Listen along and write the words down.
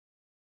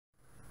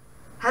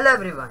Hello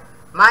everyone,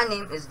 my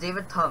name is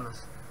David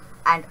Thomas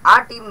and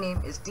our team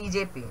name is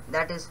TJP,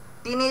 that is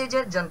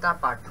Teenager Janata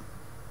Party.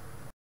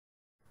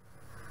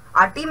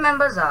 Our team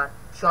members are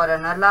Shaurya,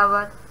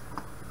 Narlawar,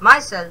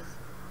 myself,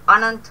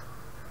 Anant,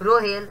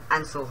 Rohail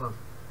and Soham.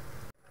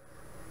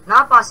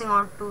 Now passing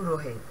on to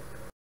Rohail.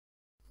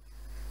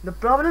 The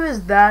problem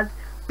is that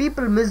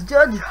people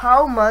misjudge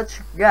how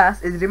much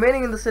gas is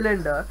remaining in the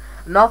cylinder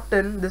and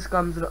often this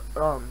comes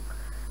wrong.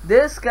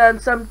 This can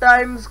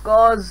sometimes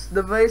cause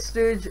the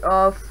wastage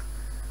of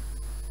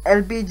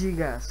LPG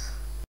gas.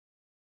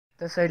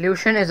 The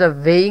solution is a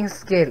weighing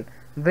scale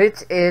which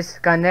is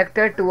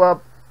connected to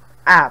an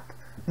app.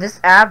 This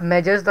app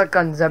measures the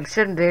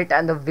consumption rate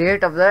and the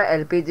weight of the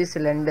LPG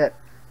cylinder.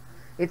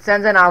 It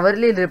sends an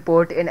hourly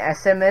report in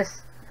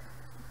SMS,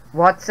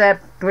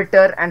 WhatsApp,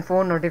 Twitter and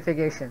phone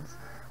notifications.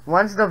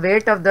 Once the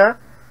weight of the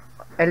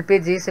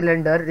LPG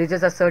cylinder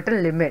reaches a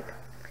certain limit,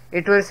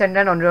 it will send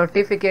a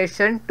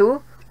notification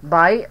to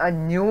buy a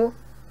new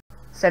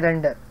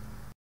cylinder.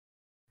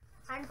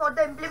 And for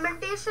the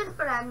implementation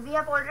plan, we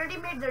have already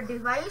made the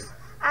device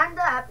and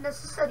the app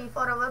necessary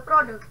for our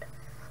product.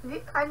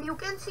 And you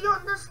can see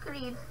on the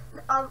screen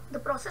the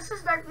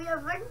processes that we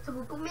have went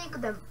through to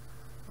make them.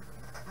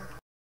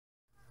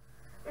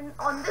 And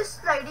on this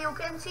slide, you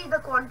can see the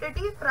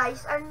quantity,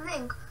 price and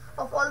link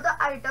of all the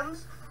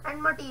items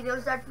and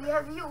materials that we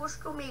have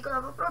used to make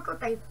our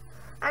prototype.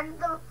 And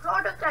the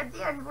product at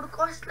the end would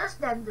cost less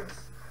than this.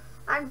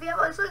 And we have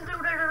also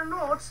included a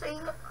note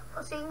saying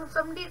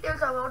some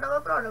details about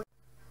our product.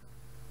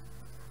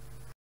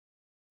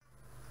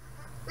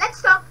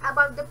 Let's talk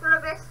about the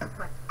progress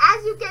report.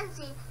 As you can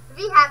see,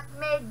 we have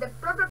made the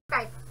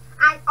prototype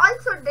and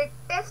also did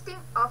testing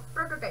of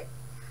prototype.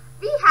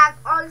 We have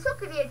also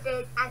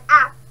created an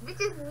app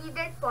which is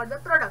needed for the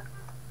product.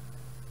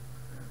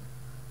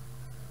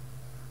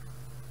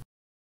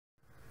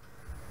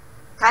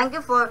 Thank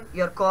you for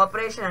your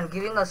cooperation and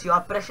giving us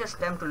your precious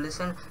time to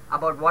listen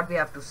about what we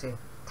have to say.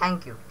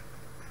 Thank you.